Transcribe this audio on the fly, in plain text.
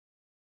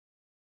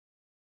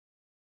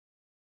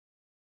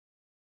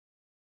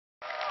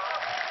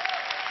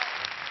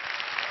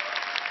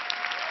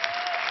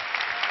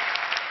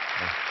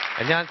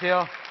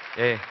안녕하세요.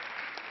 예,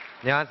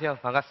 안녕하세요.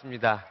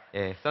 반갑습니다.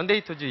 예,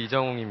 선데이토즈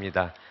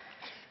이정웅입니다.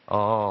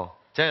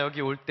 제가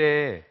여기 올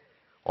때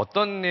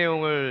어떤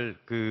내용을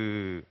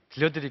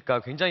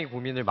들려드릴까 굉장히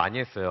고민을 많이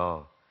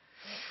했어요.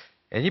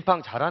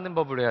 애니팡 잘하는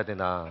법을 해야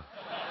되나.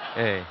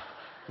 예.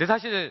 근데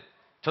사실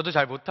저도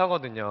잘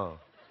못하거든요.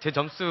 제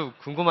점수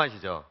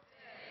궁금하시죠?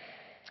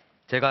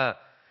 제가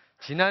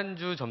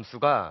지난주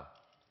점수가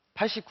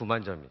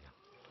 89만 점이에요.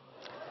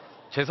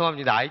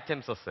 죄송합니다.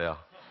 아이템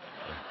썼어요.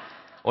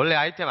 원래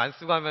아이템 안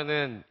쓰고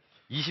하면은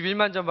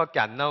 21만 점밖에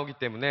안 나오기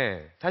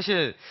때문에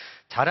사실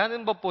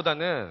잘하는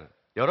법보다는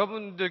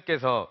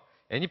여러분들께서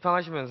애니팡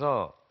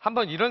하시면서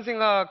한번 이런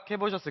생각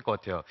해보셨을 것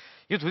같아요.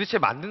 이거 도대체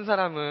만든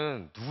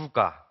사람은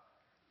누굴까?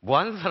 뭐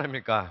하는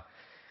사람일까?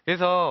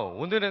 그래서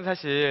오늘은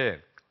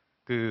사실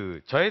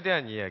저에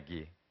대한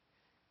이야기,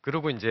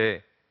 그리고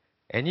이제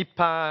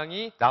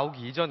애니팡이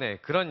나오기 이전에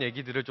그런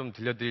얘기들을 좀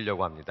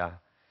들려드리려고 합니다.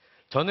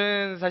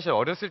 저는 사실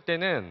어렸을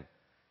때는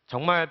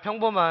정말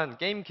평범한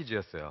게임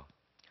퀴즈였어요.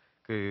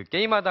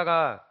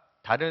 게임하다가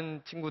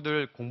다른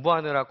친구들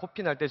공부하느라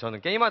코피 날 때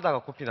저는 게임하다가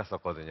코피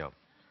났었거든요.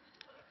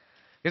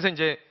 그래서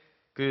이제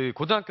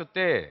고등학교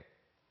때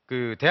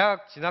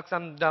대학 진학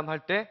상담 할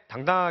때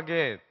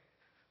당당하게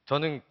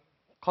저는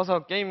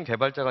커서 게임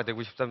개발자가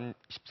되고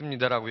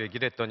싶습니다라고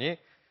얘기를 했더니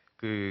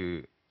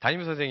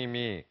담임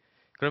선생님이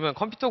그러면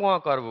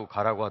컴퓨터공학과로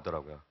가라고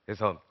하더라고요.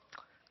 그래서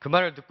그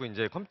말을 듣고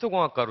이제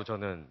컴퓨터공학과로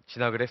저는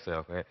진학을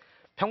했어요.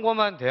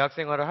 평범한 대학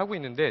생활을 하고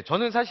있는데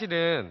저는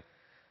사실은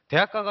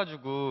대학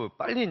가가지고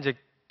빨리 이제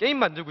게임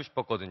만들고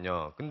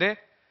싶었거든요. 근데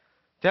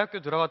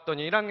대학교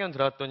들어갔더니 1학년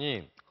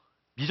들어갔더니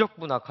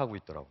미적분학 하고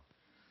있더라고.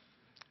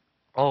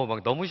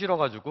 막 너무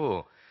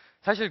싫어가지고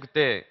사실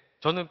그때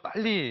저는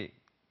빨리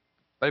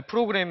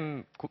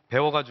프로그램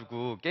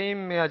배워가지고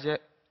게임 해야지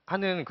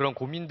하는 그런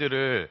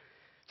고민들을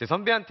제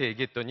선배한테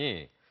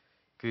얘기했더니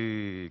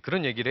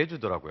그런 얘기를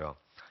해주더라고요.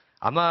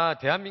 아마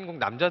대한민국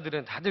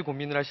남자들은 다들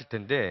고민을 하실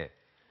텐데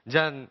이제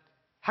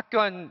학교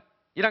한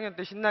 1학년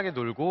때 신나게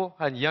놀고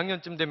한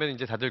 2학년쯤 되면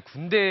이제 다들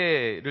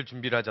군대를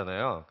준비를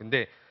하잖아요.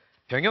 근데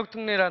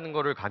병역특례라는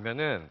거를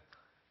가면은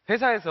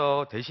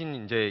회사에서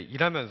대신 이제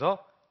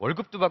일하면서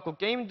월급도 받고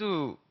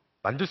게임도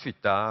만들 수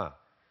있다.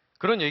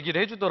 그런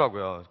얘기를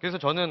해주더라고요. 그래서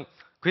저는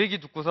그 얘기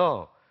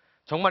듣고서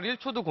정말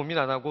 1초도 고민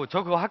안 하고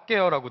저 그거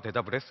할게요라고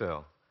대답을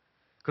했어요.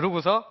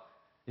 그러고서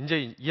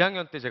이제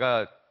 2학년 때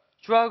제가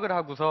휴학을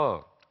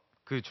하고서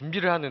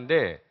준비를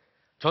하는데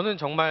저는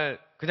정말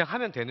그냥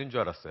하면 되는 줄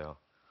알았어요.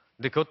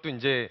 근데 그것도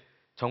이제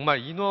정말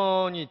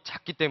인원이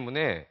작기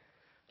때문에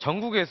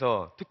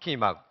전국에서 특히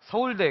막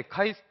서울대,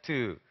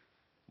 카이스트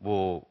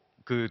뭐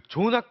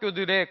좋은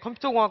학교들의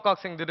컴퓨터공학과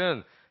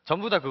학생들은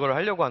전부 다 그걸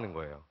하려고 하는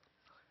거예요.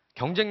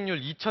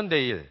 경쟁률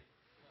 2000대 1.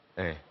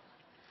 네.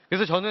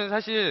 그래서 저는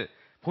사실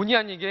본의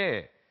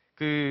아니게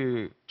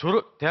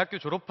대학교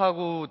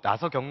졸업하고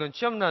나서 겪는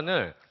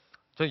취업난을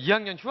저는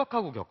 2학년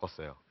휴학하고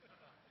겪었어요.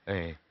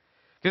 네.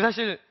 그래서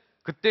사실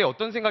그때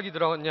어떤 생각이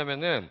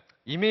들었냐면은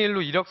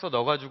이메일로 이력서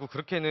넣어가지고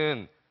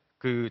그렇게는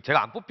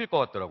제가 안 뽑힐 것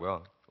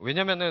같더라고요.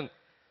 왜냐면은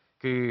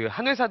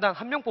한 회사당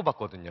한 명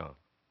뽑았거든요.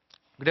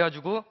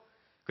 그래가지고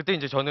그때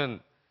이제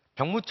저는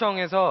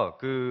병무청에서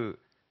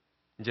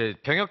이제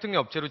병역특례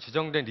업체로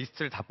지정된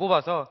리스트를 다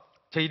뽑아서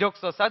제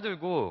이력서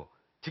싸들고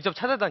직접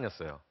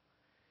찾아다녔어요.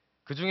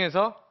 그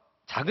중에서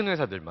작은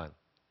회사들만.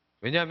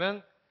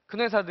 왜냐하면 큰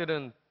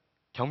회사들은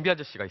경비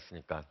아저씨가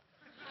있으니까.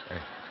 네.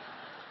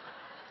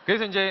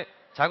 그래서 이제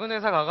작은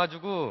회사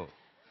가가지고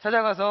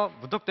찾아가서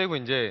무턱대고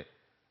이제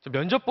저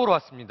면접 보러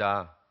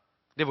왔습니다.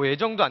 근데 뭐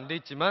예정도 안 돼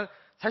있지만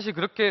사실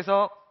그렇게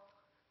해서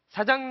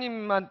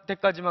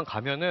사장님한테까지만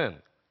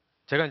가면은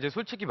제가 이제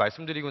솔직히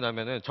말씀드리고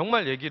나면은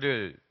정말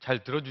얘기를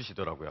잘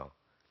들어주시더라고요.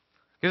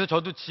 그래서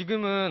저도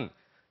지금은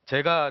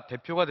제가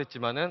대표가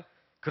됐지만은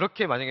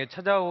그렇게 만약에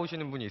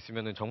찾아오시는 분이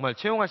있으면은 정말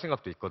채용할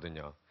생각도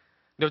있거든요.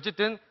 근데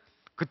어쨌든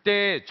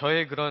그때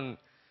저의 그런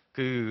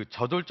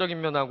저돌적인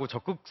면하고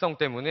적극성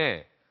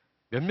때문에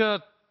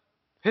몇몇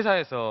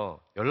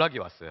회사에서 연락이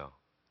왔어요.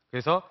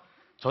 그래서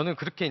저는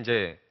그렇게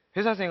이제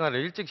회사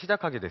생활을 일찍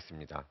시작하게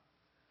됐습니다.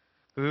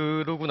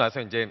 그러고 나서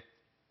이제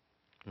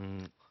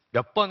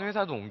몇 번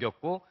회사도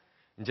옮겼고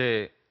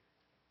이제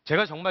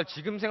제가 정말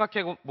지금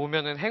생각해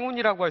보면은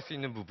행운이라고 할 수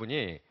있는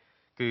부분이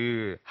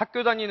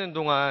학교 다니는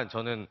동안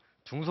저는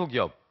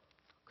중소기업,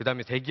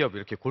 그다음에 대기업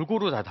이렇게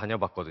골고루 다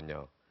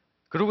다녀봤거든요.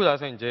 그러고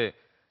나서 이제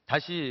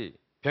다시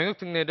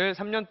병역특례를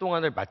 3년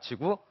동안을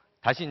마치고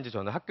다시 이제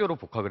저는 학교로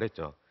복학을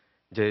했죠.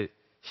 이제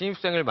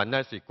신입생을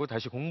만날 수 있고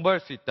다시 공부할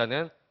수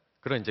있다는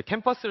그런 이제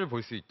캠퍼스를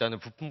볼 수 있다는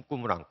부품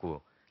꿈을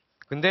안고.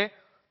 근데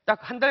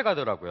딱 한 달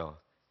가더라고요.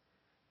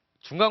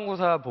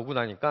 중간고사 보고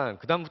나니까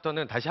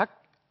그다음부터는 다시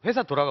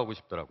회사 돌아가고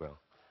싶더라고요.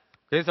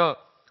 그래서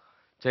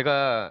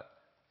제가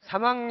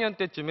 3학년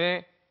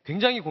때쯤에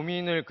굉장히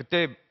고민을,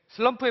 그때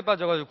슬럼프에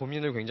빠져가지고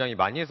고민을 굉장히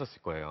많이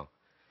했었을 거예요.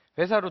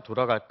 회사로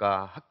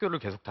돌아갈까, 학교를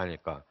계속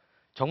다닐까.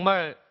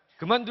 정말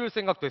그만둘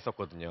생각도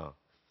했었거든요.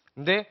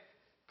 근데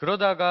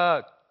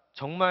그러다가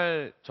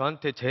정말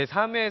저한테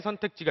제3의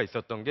선택지가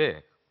있었던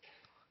게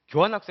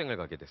교환학생을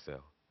가게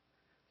됐어요.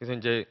 그래서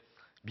이제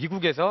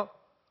미국에서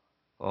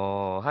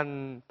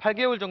한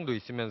 8개월 정도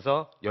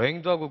있으면서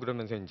여행도 하고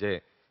그러면서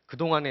이제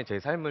그동안의 제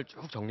삶을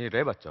쭉 정리를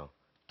해봤죠.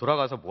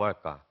 돌아가서 뭐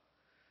할까?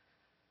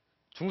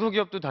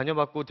 중소기업도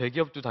다녀봤고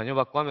대기업도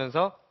다녀봤고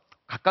하면서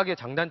각각의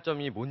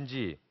장단점이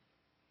뭔지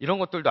이런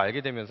것들도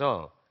알게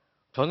되면서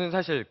저는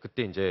사실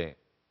그때 이제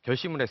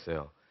결심을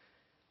했어요.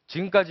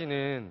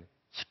 지금까지는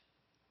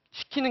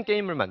시키는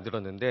게임을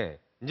만들었는데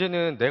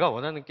이제는 내가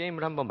원하는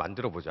게임을 한번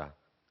만들어 보자.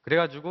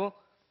 그래가지고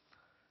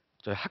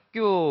저희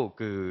학교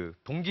그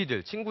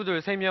동기들,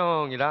 친구들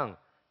 3명이랑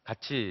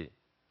같이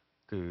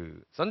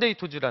그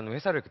선데이토즈라는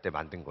회사를 그때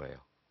만든 거예요.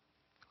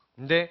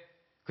 근데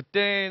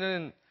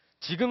그때는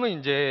지금은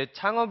이제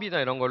창업이나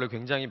이런 거를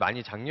굉장히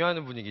많이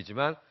장려하는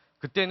분위기지만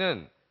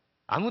그때는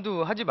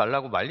아무도 하지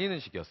말라고 말리는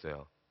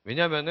시기였어요.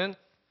 왜냐면은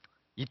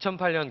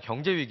 2008년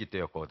경제 위기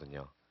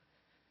때였거든요.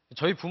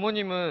 저희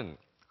부모님은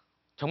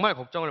정말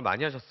걱정을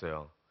많이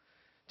하셨어요.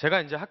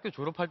 제가 이제 학교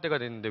졸업할 때가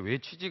됐는데 왜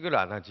취직을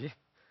안 하지?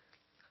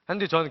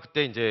 근데 저는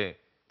그때 이제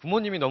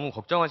부모님이 너무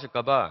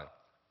걱정하실까봐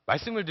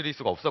말씀을 드릴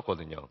수가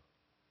없었거든요.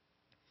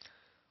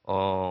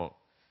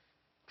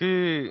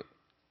 그,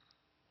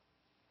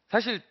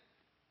 사실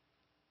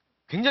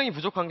굉장히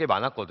부족한 게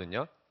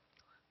많았거든요.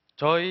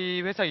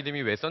 저희 회사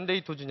이름이 왜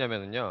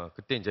선데이토즈냐면요.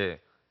 그때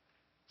이제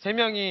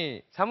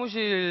 3명이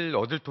사무실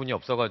얻을 돈이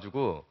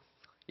없어가지고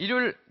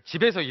일요일,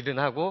 집에서 일은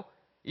하고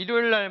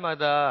일요일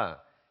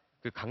날마다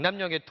그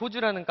강남역의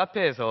토즈라는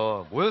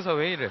카페에서 모여서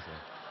회의를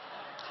했어요.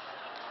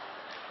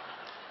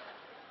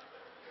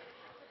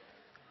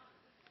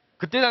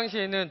 그때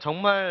당시에는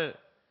정말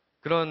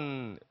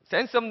그런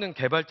센스 없는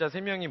개발자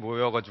 3명이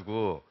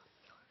모여가지고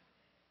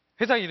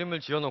회사 이름을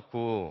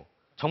지어놓고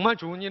정말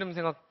좋은 이름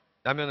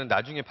생각나면은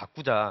나중에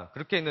바꾸자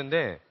그렇게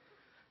했는데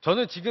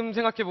저는 지금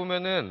생각해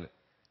보면은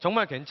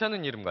정말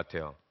괜찮은 이름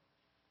같아요.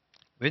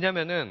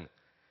 왜냐면은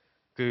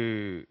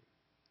그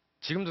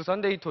지금도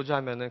선데이토즈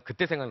하면은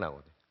그때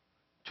생각나거든요.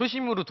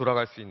 초심으로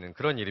돌아갈 수 있는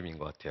그런 이름인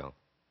것 같아요.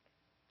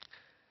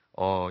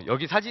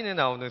 여기 사진에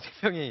나오는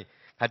 3명이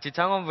같이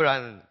창업을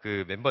한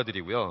그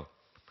멤버들이고요.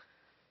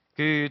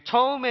 그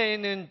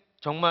처음에는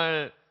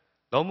정말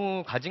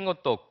너무 가진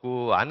것도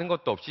없고 아는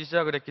것도 없이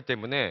시작을 했기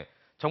때문에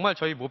정말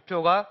저희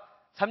목표가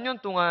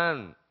 3년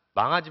동안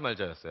망하지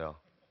말자였어요.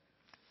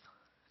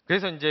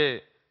 그래서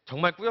이제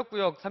정말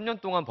꾸역꾸역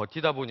 3년 동안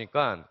버티다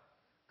보니까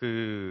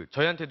그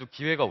저희한테도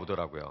기회가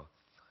오더라고요.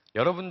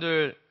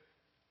 여러분들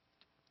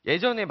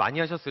예전에 많이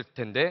하셨을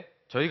텐데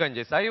저희가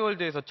이제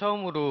싸이월드에서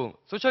처음으로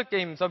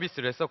소셜게임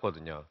서비스를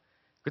했었거든요.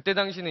 그때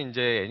당시는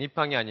이제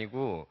애니팡이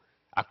아니고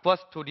악과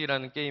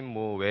스토리라는 게임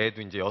뭐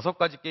외에도 이제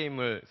 6가지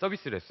게임을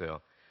서비스를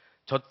했어요.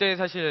 저 때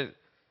사실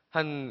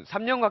한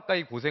 3년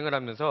가까이 고생을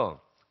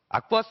하면서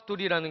악과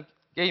스토리라는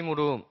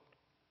게임으로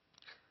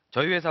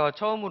저희 회사가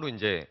처음으로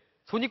이제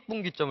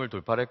손익분기점을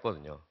돌파를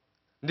했거든요.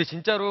 근데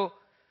진짜로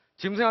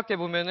지금 생각해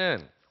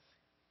보면은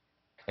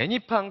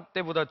애니팡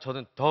때보다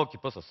저는 더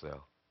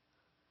기뻤었어요.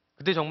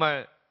 그때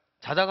정말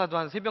자다가도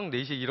한 새벽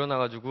 4시에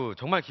일어나가지고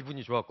정말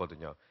기분이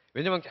좋았거든요.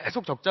 왜냐면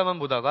계속 적자만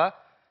보다가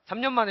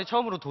 3년 만에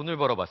처음으로 돈을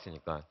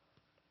벌어봤으니까.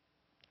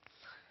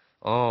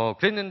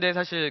 그랬는데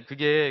사실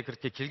그게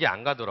그렇게 길게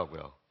안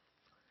가더라고요.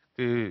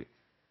 그,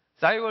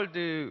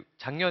 싸이월드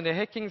작년에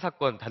해킹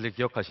사건 다들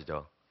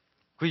기억하시죠?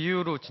 그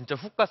이후로 진짜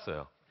훅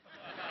갔어요.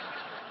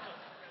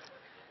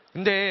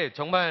 근데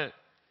정말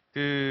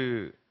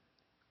그,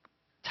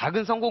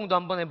 작은 성공도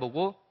한번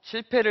해보고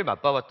실패를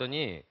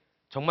맛봐봤더니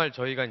정말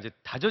저희가 이제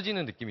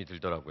다져지는 느낌이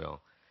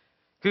들더라고요.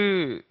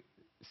 그,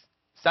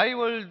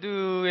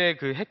 싸이월드의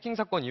그 해킹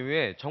사건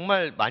이후에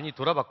정말 많이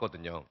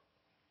돌아봤거든요.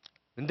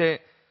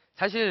 근데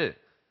사실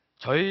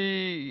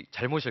저희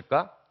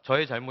잘못일까?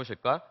 저의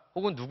잘못일까?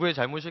 혹은 누구의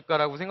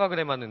잘못일까라고 생각을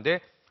해봤는데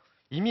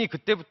이미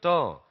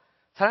그때부터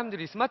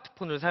사람들이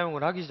스마트폰을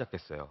사용을 하기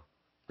시작했어요.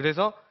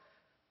 그래서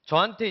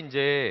저한테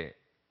이제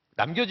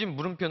남겨진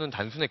물음표는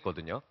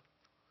단순했거든요.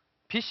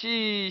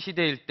 PC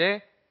시대일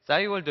때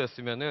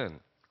싸이월드였으면은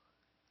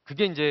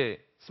그게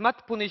이제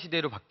스마트폰의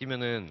시대로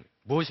바뀌면은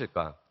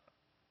무엇일까?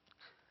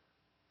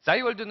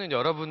 싸이월드는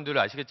여러분들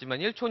아시겠지만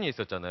 1촌이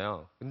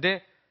있었잖아요.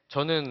 근데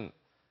저는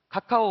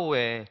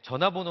카카오에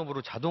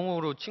전화번호로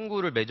자동으로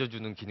친구를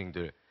맺어주는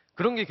기능들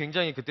그런 게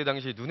굉장히 그때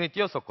당시 눈에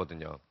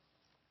띄었었거든요.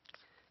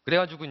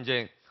 그래가지고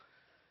이제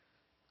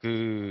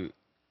그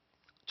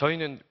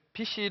저희는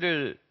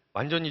PC를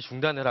완전히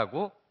중단을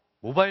하고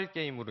모바일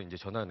게임으로 이제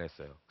전환을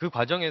했어요. 그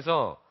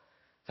과정에서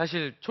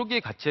사실 초기에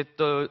같이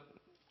했던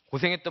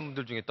고생했던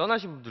분들 중에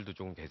떠나신 분들도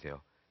조금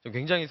계세요. 좀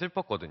굉장히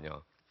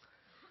슬펐거든요.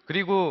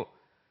 그리고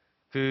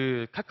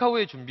그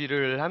카카오의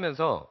준비를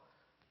하면서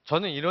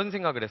저는 이런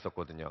생각을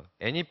했었거든요.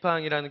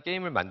 애니팡이라는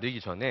게임을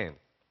만들기 전에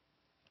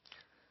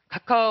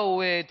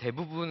카카오의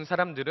대부분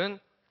사람들은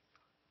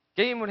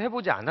게임을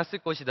해보지 않았을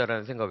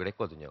것이다라는 생각을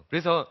했거든요.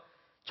 그래서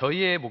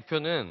저희의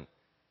목표는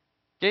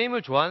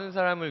게임을 좋아하는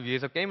사람을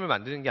위해서 게임을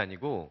만드는 게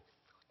아니고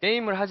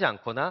게임을 하지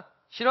않거나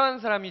싫어하는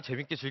사람이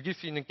재밌게 즐길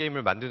수 있는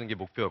게임을 만드는 게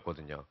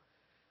목표였거든요.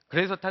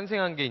 그래서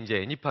탄생한 게 이제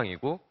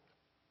애니팡이고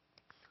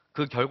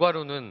그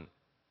결과로는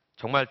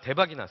정말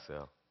대박이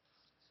났어요.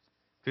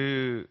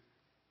 그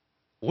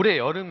올해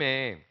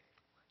여름에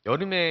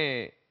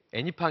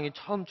애니팡이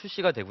처음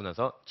출시가 되고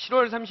나서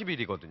 7월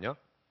 30일이거든요.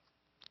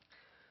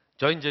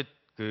 저희 이제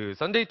그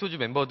선데이토즈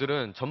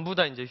멤버들은 전부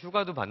다 이제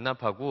휴가도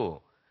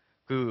반납하고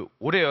그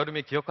올해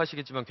여름에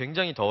기억하시겠지만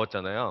굉장히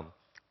더웠잖아요.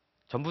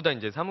 전부 다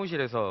이제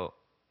사무실에서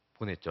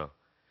보냈죠.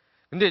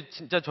 근데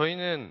진짜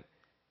저희는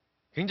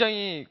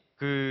굉장히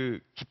그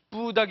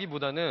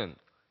기쁘다기보다는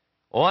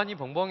어안이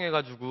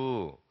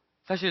벙벙해가지고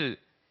사실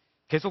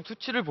계속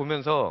수치를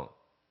보면서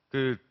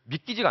그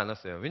믿기지가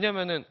않았어요.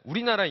 왜냐면은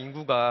우리나라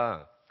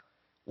인구가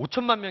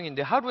 5천만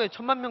명인데 하루에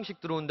 1,000만 명씩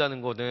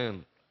들어온다는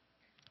거는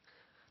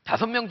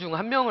 5명 중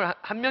한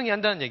명이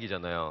한다는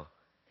얘기잖아요.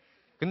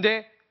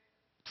 근데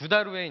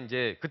 2달 후에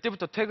이제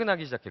그때부터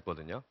퇴근하기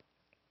시작했거든요.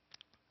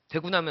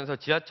 퇴근하면서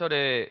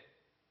지하철을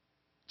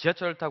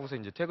타고서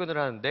이제 퇴근을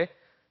하는데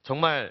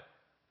정말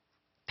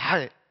다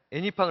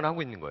애니팡을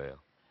하고 있는 거예요.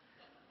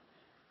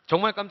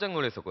 정말 깜짝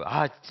놀랐었고요.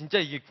 아, 진짜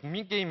이게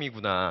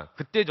국민게임이구나.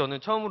 그때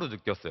저는 처음으로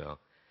느꼈어요.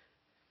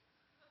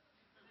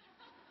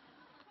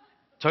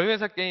 저희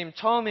회사 게임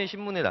처음에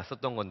신문에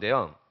났었던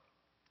건데요.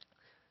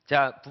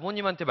 제가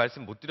부모님한테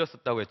말씀 못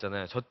드렸었다고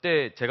했잖아요. 저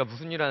때 제가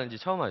무슨 일 하는지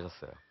처음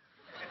아셨어요.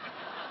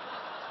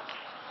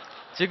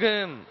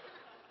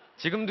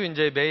 지금도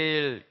이제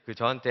매일 그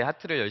저한테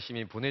하트를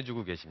열심히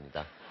보내주고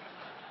계십니다.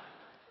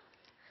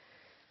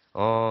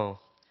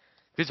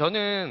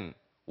 저는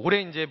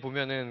올해 이제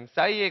보면은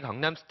싸이의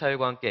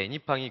강남스타일과 함께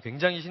애니팡이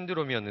굉장히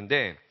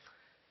신드롬이었는데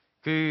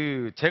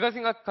제가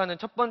생각하는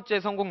첫 번째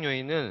성공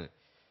요인은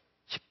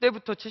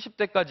 10대부터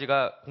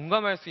 70대까지가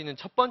공감할 수 있는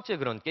첫 번째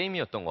그런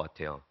게임이었던 것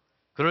같아요.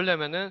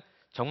 그러려면은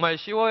정말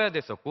쉬워야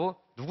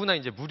됐었고 누구나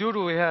이제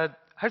무료로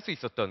할 수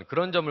있었던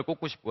그런 점을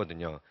꼽고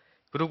싶거든요.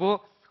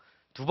 그리고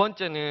두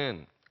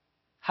번째는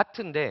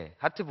하트인데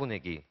하트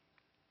보내기.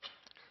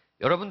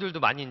 여러분들도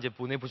많이 이제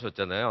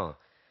보내보셨잖아요.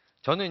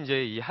 저는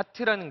이제 이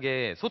하트라는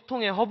게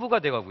소통의 허브가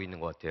돼가고 있는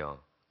것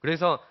같아요.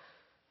 그래서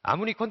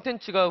아무리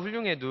컨텐츠가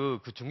훌륭해도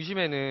그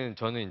중심에는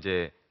저는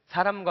이제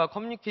사람과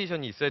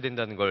커뮤니케이션이 있어야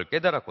된다는 걸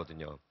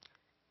깨달았거든요.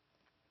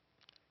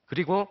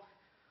 그리고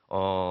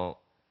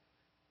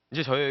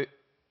이제 저희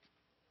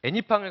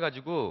애니팡을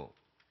가지고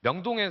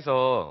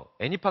명동에서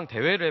애니팡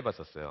대회를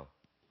해봤었어요.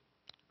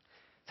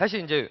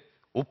 사실 이제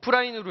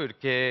오프라인으로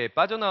이렇게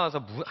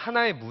빠져나와서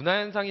하나의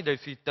문화현상이 될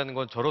수 있다는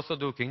건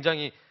저로서도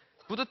굉장히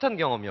뿌듯한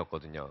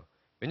경험이었거든요.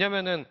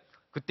 왜냐면은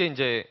그때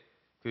이제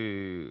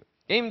그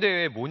게임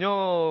대회에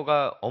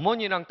모녀가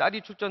어머니랑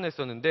딸이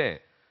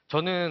출전했었는데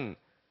저는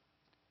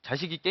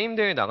자식이 게임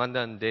대회에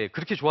나간다는데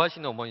그렇게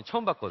좋아하시는 어머니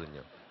처음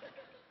봤거든요.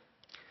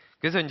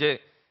 그래서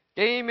이제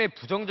게임의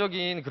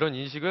부정적인 그런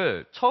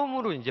인식을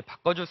처음으로 이제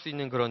바꿔줄 수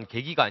있는 그런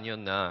계기가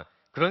아니었나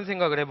그런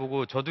생각을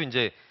해보고 저도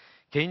이제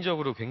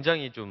개인적으로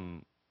굉장히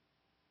좀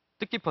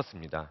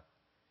뜻깊었습니다.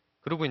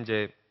 그리고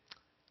이제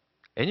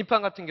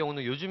애니팡 같은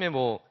경우는 요즘에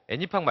뭐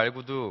애니팡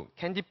말고도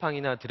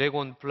캔디팡이나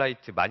드래곤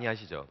플라이트 많이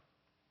하시죠.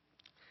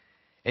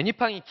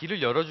 애니팡이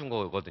길을 열어준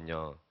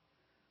거거든요.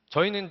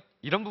 저희는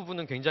이런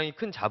부분은 굉장히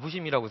큰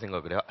자부심이라고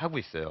생각을 하고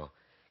있어요.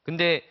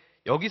 근데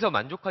여기서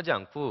만족하지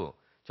않고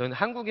저는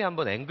한국에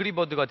한번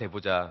앵그리버드가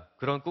돼보자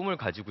그런 꿈을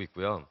가지고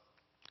있고요.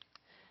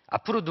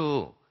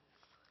 앞으로도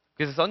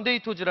그래서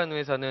선데이토즈라는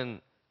회사는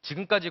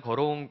지금까지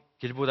걸어온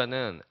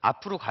길보다는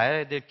앞으로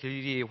가야 될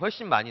길이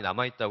훨씬 많이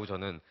남아있다고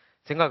저는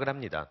생각을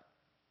합니다.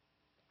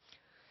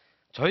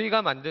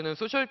 저희가 만드는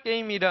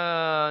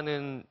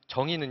소셜게임이라는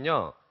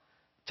정의는요,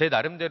 제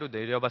나름대로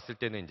내려봤을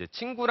때는 이제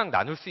친구랑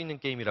나눌 수 있는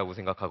게임이라고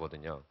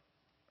생각하거든요.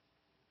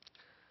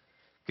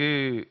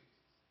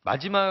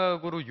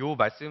 마지막으로 요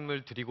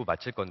말씀을 드리고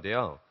마칠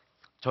건데요.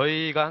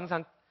 저희가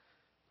항상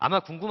아마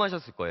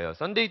궁금하셨을 거예요.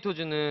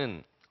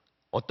 선데이토즈는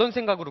어떤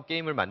생각으로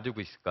게임을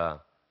만들고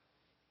있을까?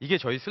 이게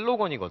저희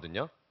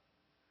슬로건이거든요.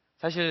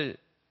 사실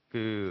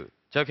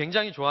제가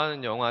굉장히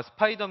좋아하는 영화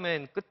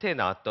스파이더맨 끝에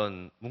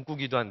나왔던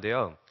문구기도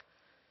한데요.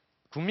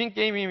 국민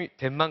게임이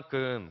된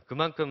만큼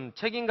그만큼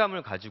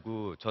책임감을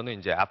가지고 저는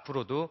이제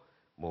앞으로도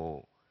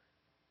뭐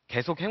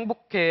계속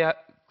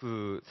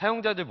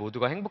사용자들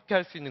모두가 행복해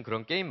할 수 있는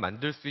그런 게임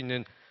만들 수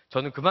있는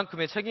저는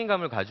그만큼의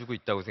책임감을 가지고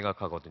있다고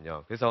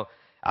생각하거든요. 그래서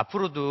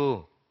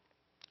앞으로도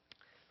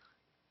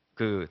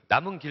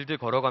남은 길들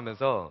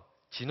걸어가면서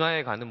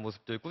진화해가는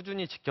모습들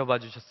꾸준히 지켜봐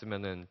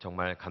주셨으면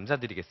정말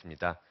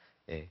감사드리겠습니다.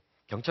 예,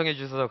 경청해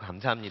주셔서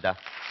감사합니다.